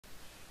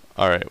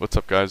Alright, what's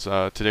up guys?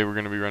 Today we're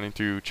going to be running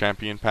through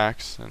champion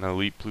packs and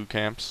elite blue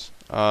camps.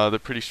 They're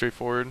pretty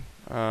straightforward.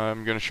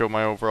 I'm going to show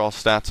my overall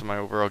stats and my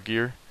overall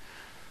gear.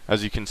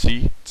 As you can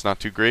see, it's not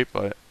too great,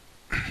 but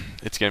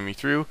it's getting me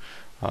through.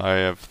 I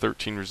have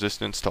 13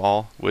 resistance to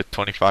all with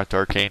 25 to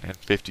arcane and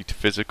 50 to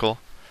physical.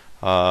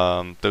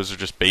 Those are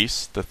just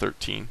base, the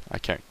 13. I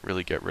can't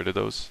really get rid of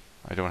those.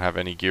 I don't have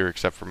any gear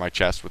except for my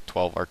chest with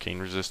 12 arcane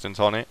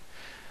resistance on it.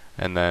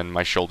 And then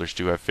my shoulders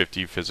do have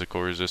 50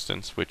 physical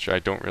resistance, which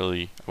I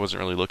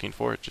wasn't really looking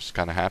for. It just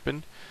kind of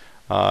happened.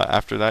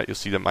 After that, you'll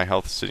see that my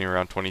health is sitting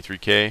around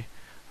 23k.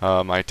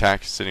 My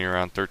attack is sitting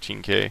around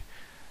 13k.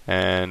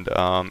 And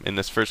in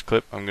this first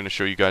clip, I'm going to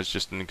show you guys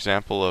just an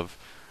example of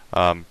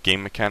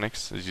game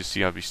mechanics. As you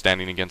see, I'll be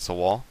standing against the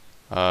wall.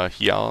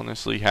 He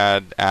honestly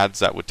had ads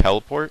that would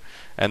teleport,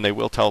 and they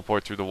will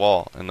teleport through the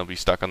wall, and they'll be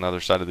stuck on the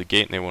other side of the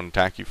gate, and they won't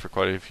attack you for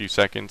quite a few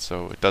seconds,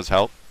 so it does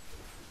help.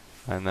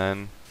 And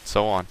then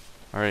so on.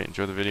 Alright,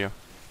 enjoy the video.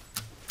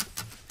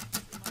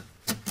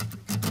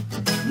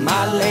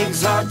 My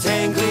legs are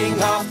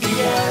dangling off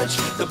the edge.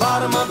 The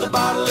bottom of the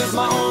bottle is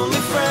my only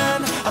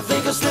friend. I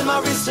think I'll slip my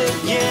wrist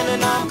again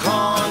and I'm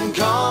gone,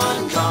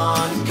 gone,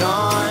 gone,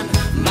 gone.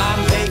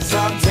 My legs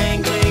are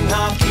dangling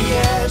off the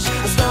edge.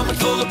 A stomach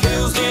full of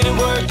pills didn't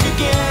work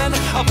again.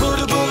 I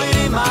put a bullet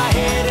in my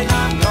head and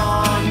I'm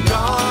gone,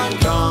 gone,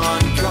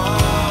 gone,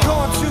 gone.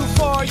 Gone too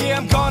far, yeah,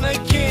 I'm gone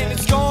again.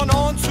 It's gone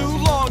on too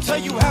long, tell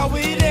you how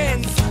it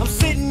ends. I'm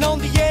sitting on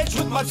the edge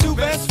with my two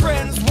best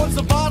friends. One's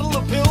a bottle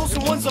of pills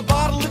and one's a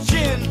bottle of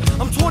gin.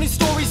 I'm 20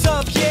 stories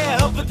up, yeah,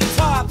 up at the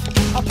top.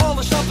 I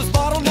polished off this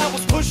bottle, now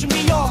it's pushing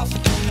me off.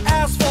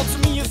 Asphalt to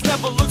me has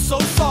never looked so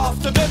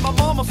soft. I bet my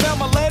mama found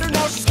my letter,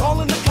 now she's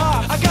calling the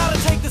cops. I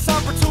gotta take this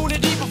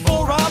opportunity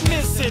before I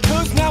miss it,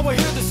 cause now I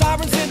hear the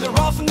sirens and they're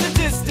off in the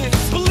distance.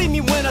 Believe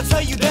me when I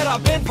tell you that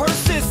I've been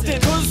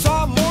persistent, cause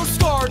I'm more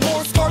scarred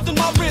than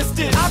my wrist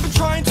is. I've been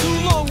trying too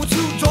long with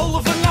too dull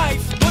of a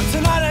knife, but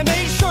tonight I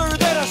made sure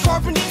that I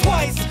sharpened it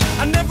twice.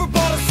 I never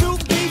bought a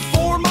suit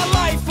before in my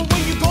life, but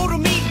when you go to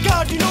meet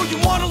God, you know you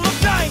wanna look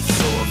nice.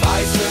 So if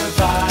I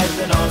survive,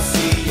 then I'll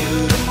see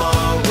you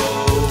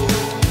tomorrow.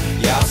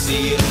 Yeah, I'll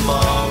see you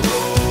tomorrow.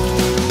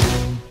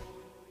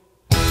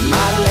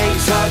 My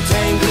legs are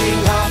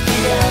dangling off the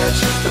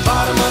edge. The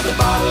bottom of the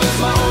bottle is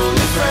my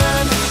only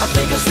friend. I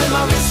think I'll slip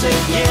my wrist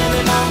again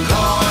and I'm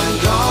gone,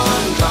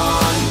 gone,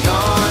 gone,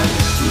 gone.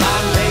 My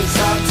legs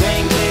are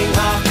dangling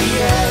off the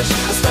edge.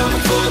 A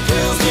stomach full of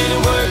pills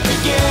didn't work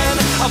again.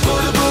 I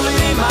put a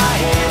bullet in my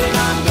head and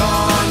I'm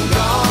gone,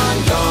 gone,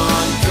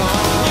 gone,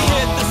 gone. We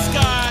hit the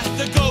sky,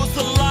 there goes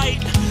the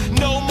light.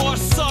 No more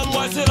sun,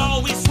 why's it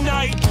always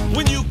night?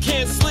 When you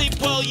can't sleep,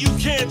 well you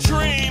can't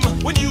dream.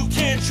 When you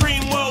can't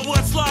dream, well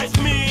what's life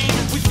mean?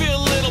 We feel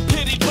a little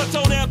pity but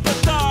don't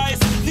empathize.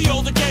 The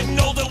older getting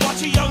older,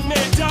 watch a young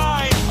man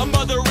die. A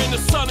mother and a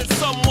son and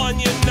someone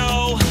you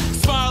know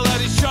smile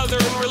at each other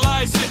and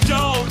realize you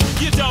don't.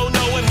 You don't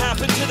know what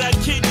happened to that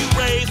kid you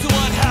raised.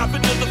 What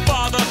happened to the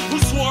father who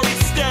swore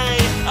he'd stay.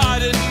 I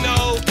didn't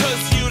know, cause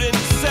you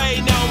didn't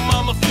say. Now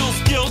mama feels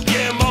guilt,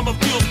 yeah, mama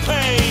feels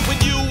pain. When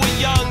you were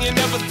young, you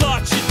never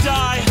thought you'd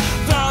die.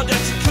 Found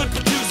out you could,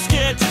 but too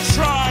scared to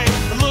try.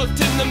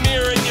 Looked in the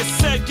mirror and you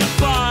said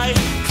goodbye.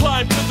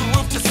 Climbed to the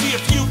roof to see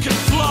if you could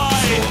fly.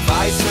 So if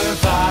I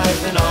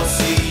survive, then I'll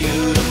see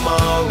you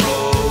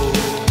tomorrow.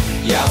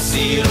 Yeah, I'll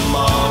see you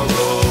tomorrow.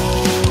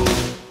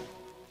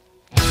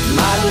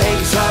 My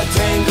legs are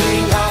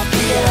dangling off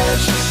the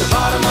edge. The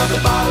bottom of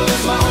the bottle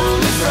is my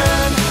only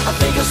friend. I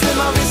think I'll slip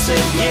my wrist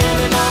again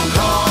and I'm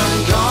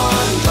gone,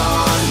 gone,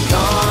 gone,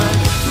 gone.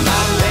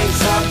 My legs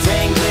are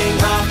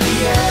dangling off the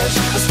edge.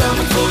 A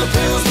stomach full of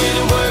pills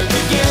didn't work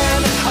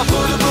again. I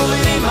put a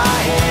bullet in my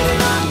head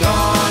and I'm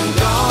gone,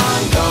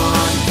 gone,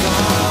 gone,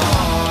 gone.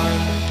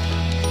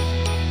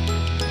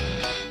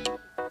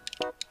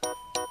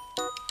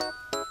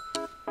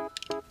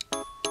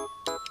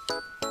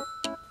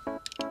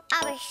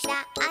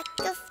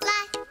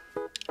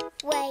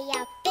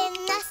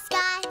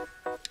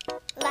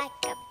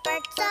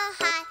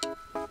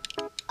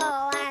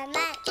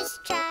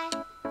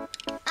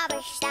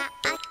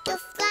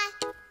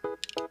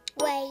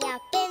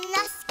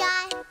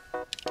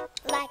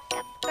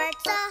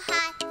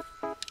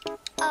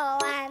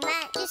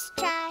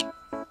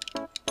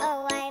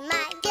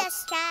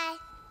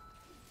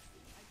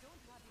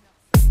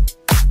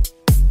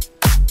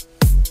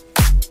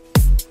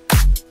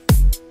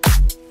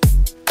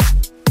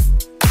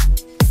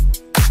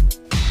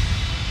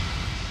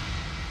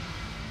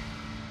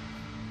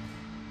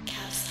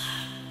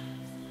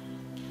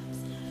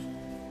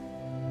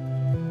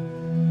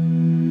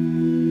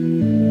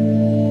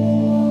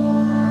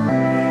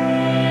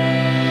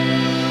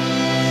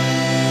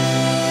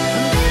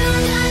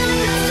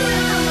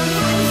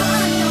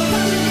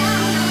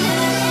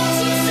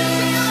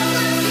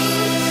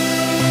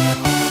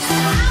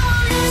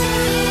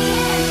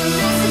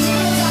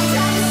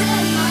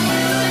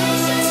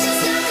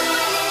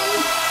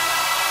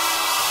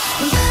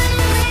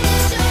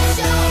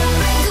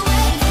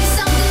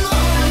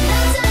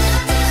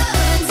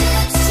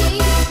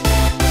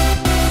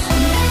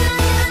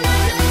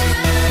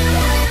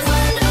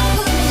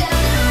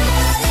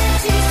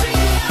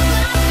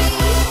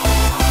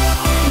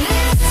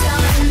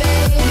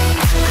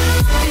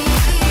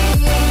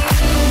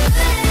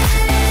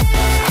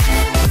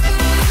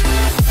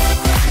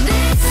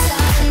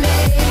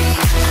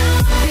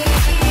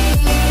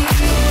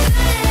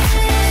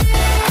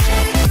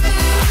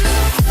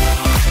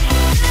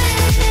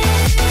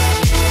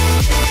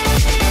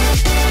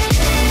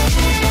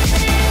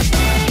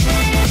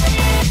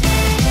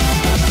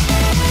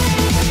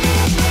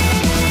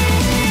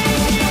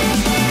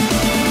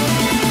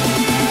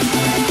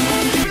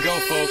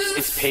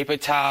 paper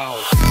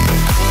towels.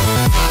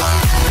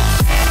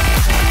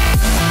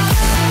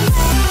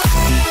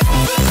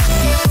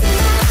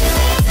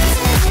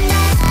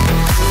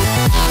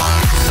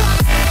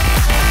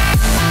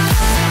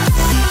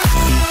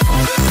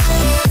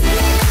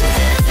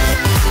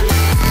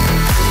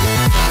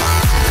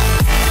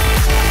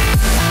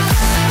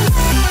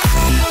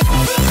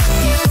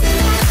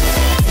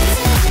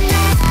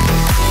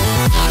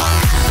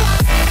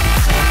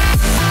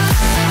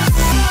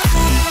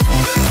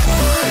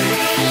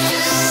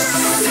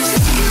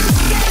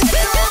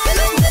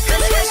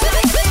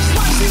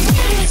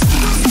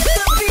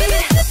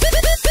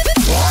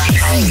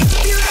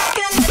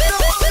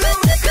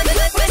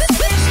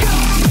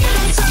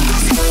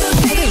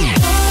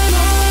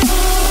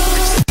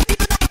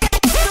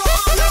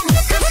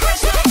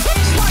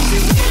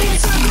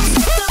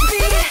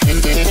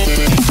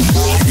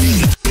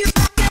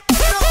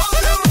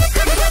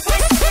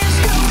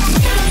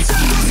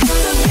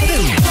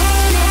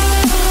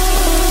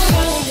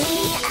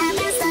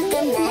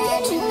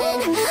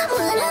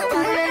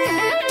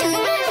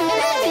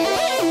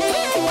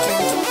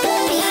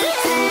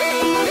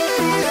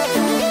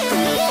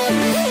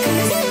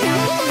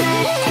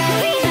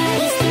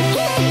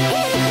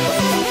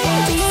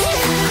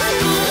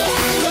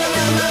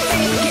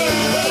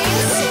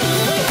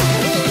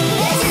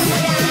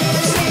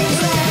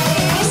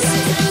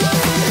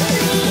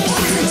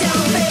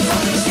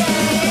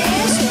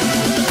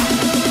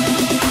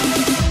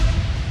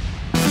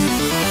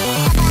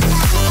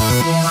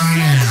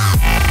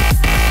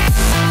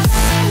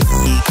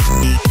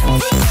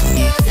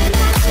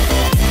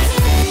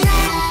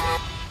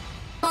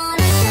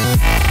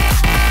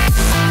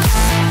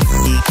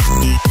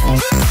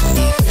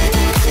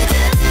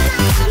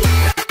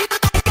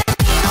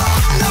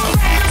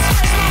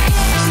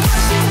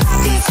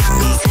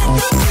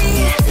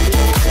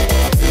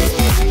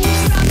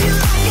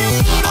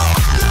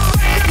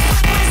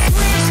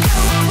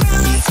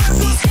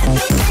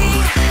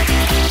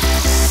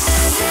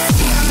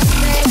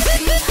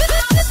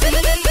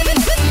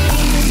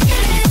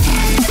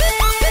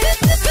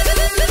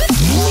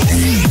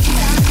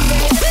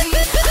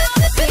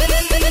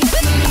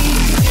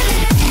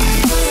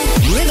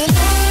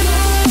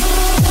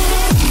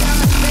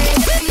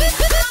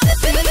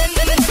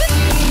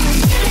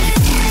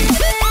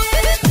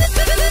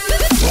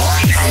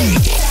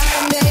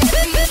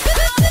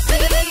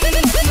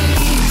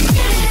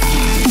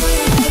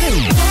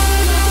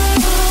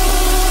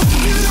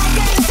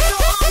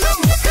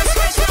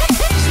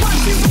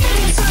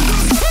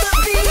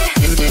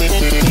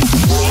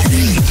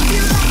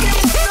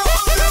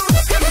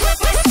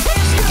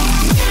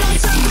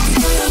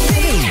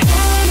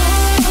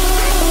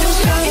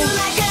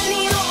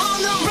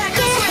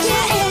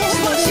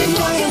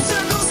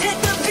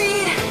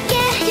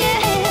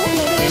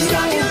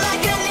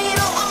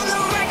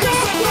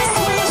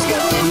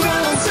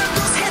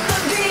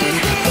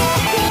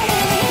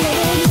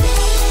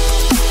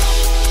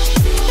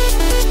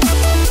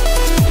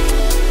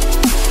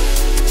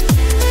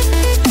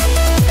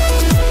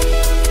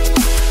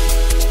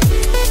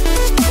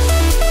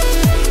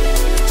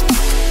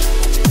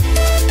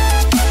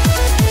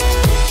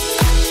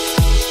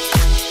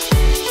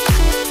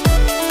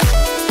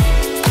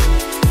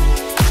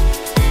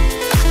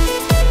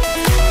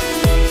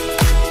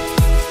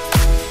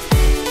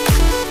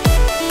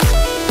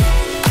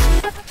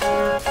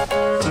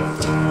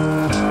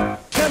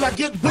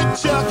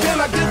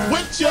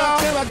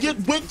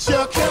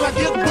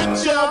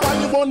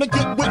 wanna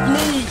get with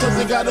me, cause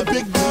I got a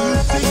big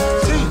D-U-C,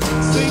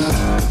 see?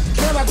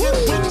 Can I get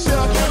with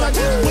ya? Can I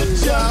get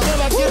with ya?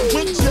 Can I get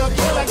with ya?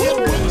 Can I get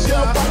with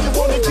ya? Why you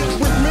wanna get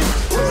with me?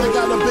 Cause I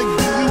got a big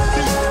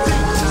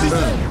D-U-C,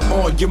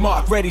 On your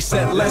mark, ready,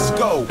 set, let's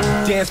go.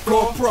 Dance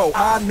floor pro,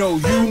 I know,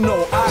 you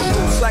know, I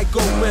go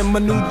psycho when my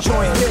new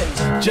joint hit.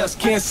 Just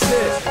can't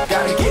sit,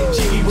 gotta get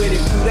jiggy with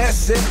it.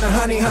 That's it, now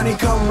honey, honey,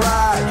 come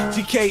ride.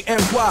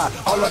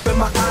 DKNY, all up in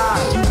my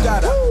eye. You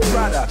got a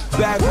Prada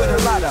bag with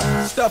a lot of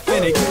stuff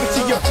in it. Give it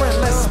to your friend,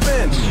 let's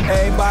spin.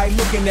 Everybody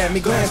looking at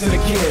me, glancing at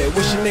the kid.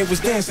 Wishing they was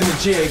dancing a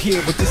jig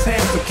here with this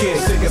handsome kid.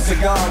 Take a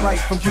cigar right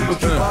from Cuba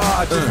Cuba.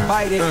 I just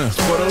bite it,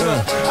 for the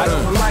look, I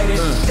don't light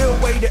it. Ill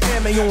way to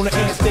ammo on the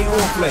end, stay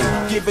on play.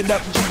 Give it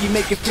up, jiggy,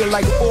 make it feel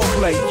like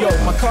foreplay. Yo,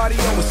 my cardio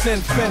is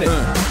infinite.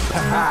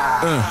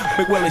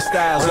 Big Willie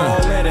style's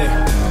all in it.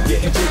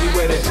 Getting jiggy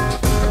with it.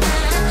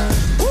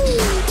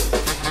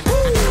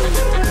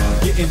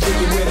 Getting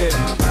jiggy with it.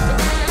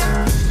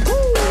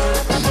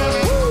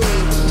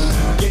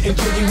 Getting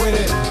jiggy with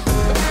it.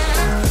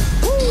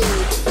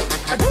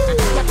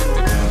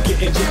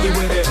 Getting jiggy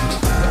with it.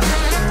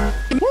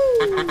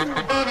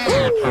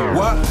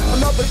 What?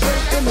 Another day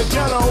in the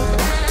ghetto.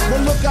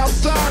 Well, look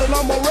outside and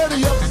I'm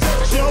already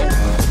upset, yo.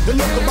 They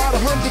look about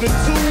 102.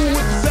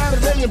 It's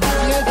Saturday and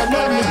Biggie ain't got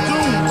nothing to do.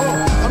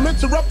 I'm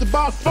interrupted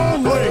by a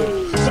phone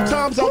ring.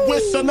 Sometimes I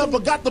wish I never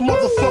got the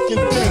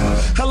motherfucking thing.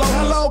 Hello,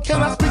 hello,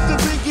 can I speak to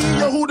Biggie?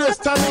 Yo, who this?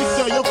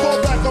 Tanisha, yo,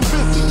 call back, I'm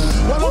busy.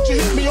 Why don't you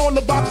hit me on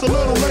the box a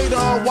little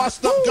later?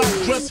 Washed up,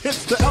 got dressed,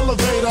 hits the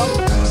elevator.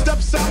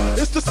 Steps south,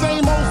 it's the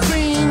same old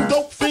scene.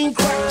 Dope fiend,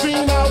 crack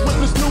fiend,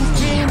 eyewitness news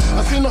team.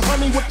 I seen the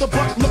honey with the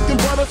butt looking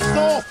butter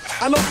soft.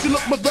 I know she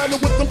look much better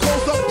with them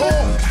clothes up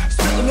off.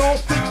 Sitting all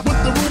thick with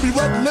the ruby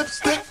red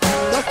lipstick.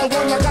 That's the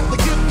one I got to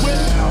get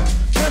with.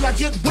 Can I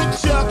get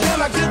with ya?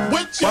 Can I get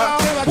with ya?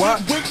 Can I get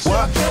with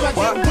ya? Can I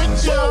get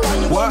with ya? Why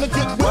you wanna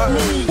get with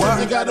me? Cause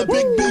you got a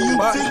big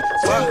B-U-T.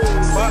 Can I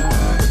get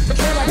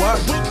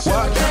with ya?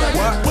 Can I get with ya? Can I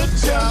get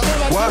with ya?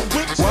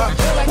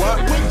 Can I get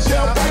with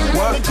ya? Why you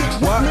wanna get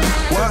with me?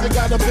 Cause you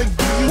got a big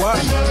B-U-T.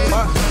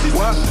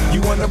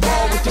 You wanna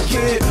ball with the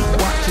kid?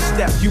 Watch your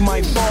step, you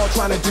might fall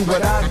trying to do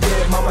what I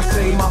did. Mama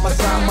say, mama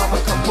sign,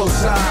 mama come close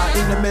side.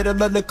 In the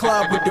middle of the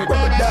club with the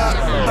rubber duck.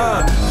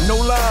 No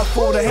love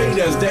for the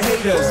haters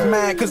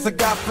mad cause I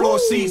got floor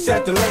seats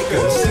at the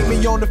Lakers. See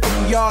me on the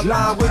 50-yard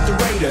line with the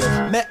Raiders.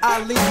 Met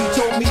Ali, he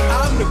told me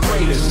I'm the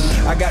greatest.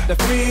 I got the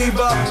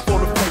fever for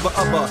the flavor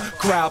of a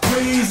crowd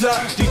pleaser.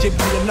 DJ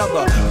play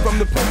another from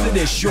the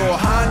president, your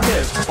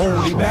highness.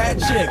 Only bad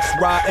chicks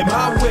riding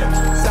my whip.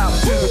 South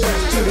to the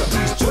west, to the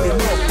east, to the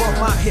north. Bump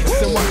my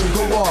hips and watch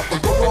them go off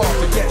and go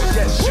off. And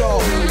yes,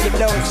 sure, you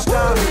don't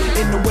stop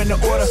in the winter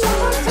order.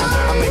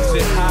 I makes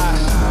it high,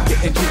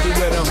 getting jiggy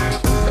with them.